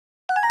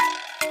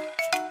Hi,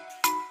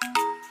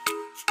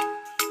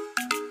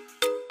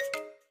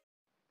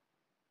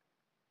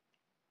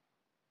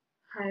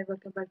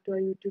 welcome back to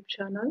our YouTube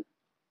channel.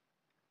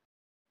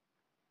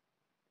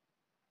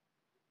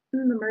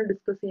 നമ്മൾ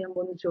discuss ചെയ്യാൻ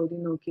പോകുന്ന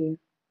ചോദ്യം നോക്കിയേ.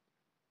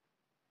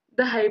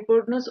 The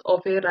hypotenuse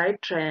of a right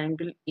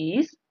triangle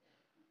is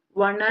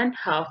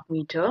 1.5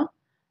 meter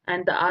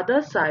and the other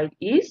side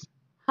is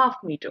half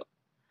meter.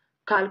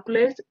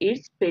 Calculate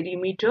its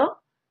perimeter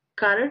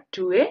correct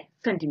to a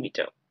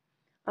centimeter.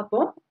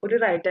 അപ്പോൾ ഒരു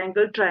right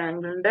angle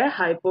ട്രയാങ്കിളിന്റെ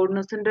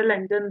ഹൈപ്പോട്ടനസിന്റെ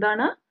length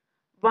എന്താണ്?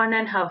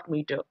 1.5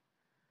 meter.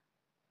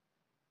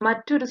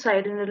 മറ്റൊരു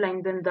സൈഡിന്റെ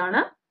ലെങ്ത് എന്താണ്?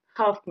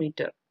 Half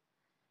metre.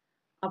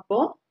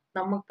 അപ്പോൾ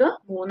നമുക്ക്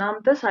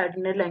മൂന്നാമത്തെ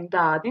സൈഡിന്റെ ലെങ്ത്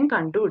ആദ്യം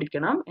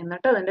കണ്ടുപിടിക്കണം,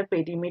 എന്നിട്ട് അതിന്റെ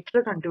പെരിമീറ്റർ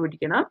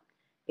കണ്ടുപിടിക്കണം,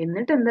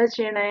 എന്നിട്ട് എന്താ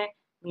ചെയ്യണേ?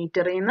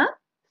 മീറ്ററിൽ നിന്ന്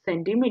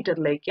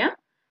സെന്റിമീറ്ററിലേക്ക്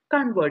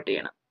കൺവേർട്ട്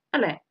ചെയ്യണം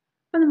അല്ലെ?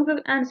 അപ്പൊ നമുക്ക്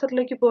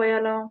ആൻസറിലേക്ക്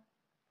പോയാലോ?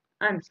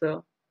 ആൻസർ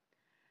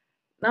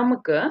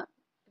നമുക്ക്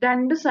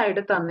രണ്ട്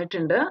സൈഡ്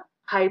തന്നിട്ടുണ്ട്,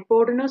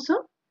 ഹൈപ്പോട്ടനസും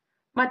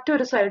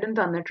മറ്റൊരു സൈഡും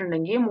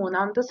തന്നിട്ടുണ്ടെങ്കിൽ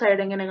മൂന്നാമത്തെ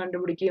സൈഡ് എങ്ങനെ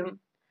കണ്ടുപിടിക്കും?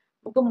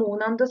 നമുക്ക്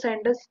മൂന്നാമത്തെ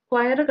സൈഡിന്റെ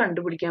സ്ക്വയർ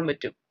കണ്ടുപിടിക്കാൻ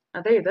പറ്റും.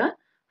 അതായത്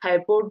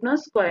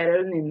ഹൈപ്പോട്ടനസ്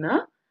സ്ക്വയറിൽ നിന്ന്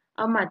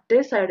ആ മറ്റേ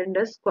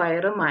സൈഡിന്റെ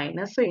സ്ക്വയർ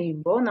മൈനസ്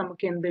ചെയ്യുമ്പോൾ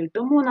നമുക്ക് എന്ത്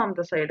കിട്ടും?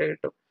 മൂന്നാമത്തെ സൈഡ്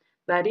കിട്ടും.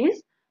 That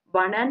is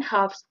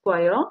 1.5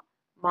 square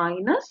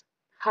minus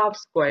half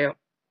square.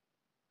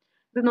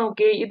 ഇത്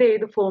നോക്കിയേ, ഇത്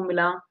ഏത്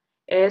formula?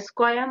 A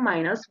square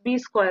minus B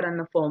square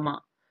എന്ന ഫോമാ.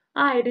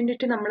 ആ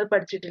ഐഡന്റിറ്റി നമ്മൾ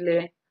പഠിച്ചിട്ടില്ലേ?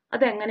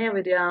 അതെങ്ങനെയാ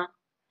വരിക?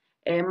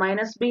 A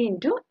minus B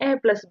into A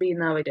plus B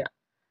എന്നാ വരിക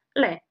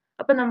അല്ലെ?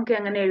 അപ്പൊ നമുക്ക്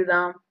എങ്ങനെ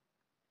എഴുതാം?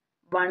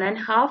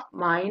 1.5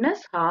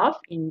 minus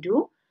half into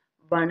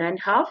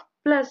 1.5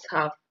 plus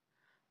half.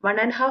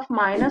 1.5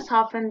 minus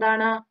half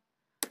എന്താണ്?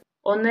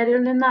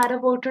 ഒന്നരയിൽ നിന്ന് അര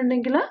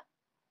പോയിട്ടുണ്ടെങ്കിൽ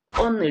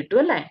 1 കിട്ടും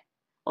അല്ലെ?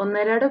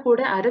 ഒന്നരയുടെ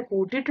കൂടെ അര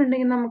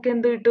കൂട്ടിയിട്ടുണ്ടെങ്കിൽ നമുക്ക്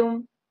എന്ത് കിട്ടും?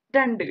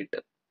 2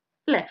 കിട്ടും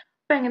അല്ലെ?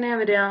 അപ്പൊ എങ്ങനെയാ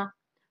വരിക?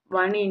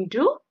 1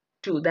 ഇൻറ്റു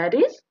 2 ദാറ്റ്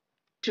ഈസ്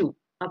 2.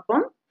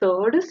 അപ്പം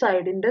തേർഡ്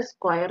സൈഡിന്റെ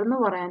സ്ക്വയർ എന്ന്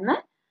പറയുന്ന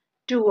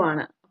 2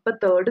 ആണ്. അപ്പൊ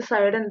തേർഡ്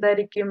സൈഡ്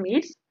എന്തായിരിക്കും?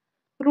 ഇറ്റ്സ്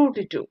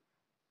 √2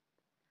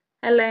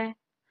 അല്ലേ?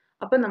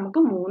 അപ്പൊ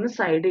നമുക്ക് 3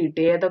 സൈഡ്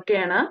കിട്ടി.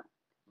 ഏതൊക്കെയാണ്?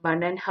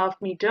 1.5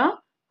 metre,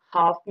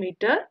 half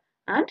metre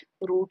and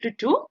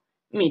 √2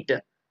 metre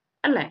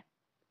അല്ലേ?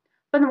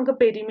 അപ്പൊ നമുക്ക്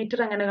പെരിമീറ്റർ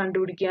എങ്ങനെ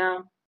കണ്ടുപിടിക്കാം?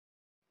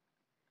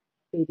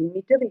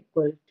 Perimeter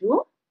equal to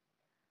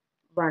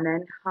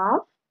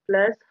 1.5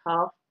 plus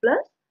half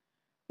plus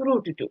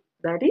 √2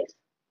 that is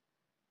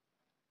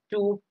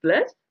 2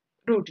 plus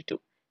 √2.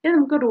 ഇനി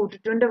നമുക്ക്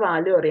 √2ന്റെ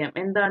വാല്യൂ അറിയാം.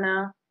 എന്താണ്?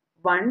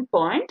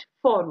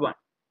 1.41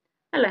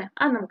 അല്ലെ?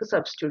 അത് നമുക്ക്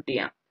സബ്സ്റ്റിറ്റ്യൂട്ട്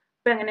ചെയ്യാം.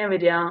 അപ്പൊ എങ്ങനെയാ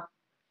വരിക?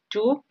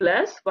 2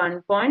 plus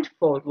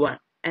 1.41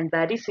 and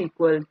that is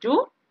equal to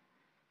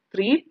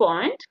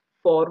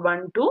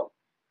 3.412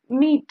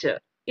 metre.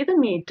 ഇത്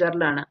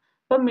മീറ്ററിലാണ്.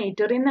 അപ്പൊ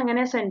മീറ്ററിൽ നിന്ന്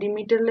എങ്ങനെ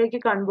സെന്റിമീറ്ററിലേക്ക്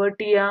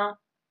കൺവേർട്ട് ചെയ്യാ?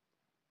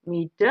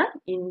 മീറ്റർ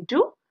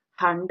ഇൻറ്റു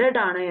 100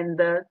 ആണ്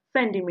എന്ത്?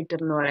 സെന്റിമീറ്റർ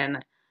എന്ന്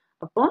പറയുന്നത്.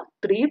 അപ്പൊ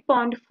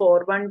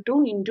 3.412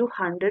 ഇൻറ്റു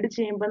 100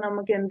 ചെയ്യുമ്പോൾ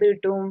നമുക്ക് എന്ത്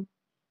കിട്ടും?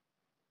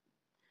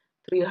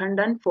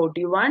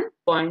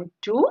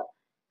 341.2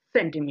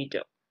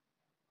 centimeter.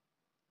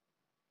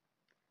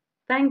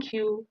 Thank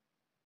you.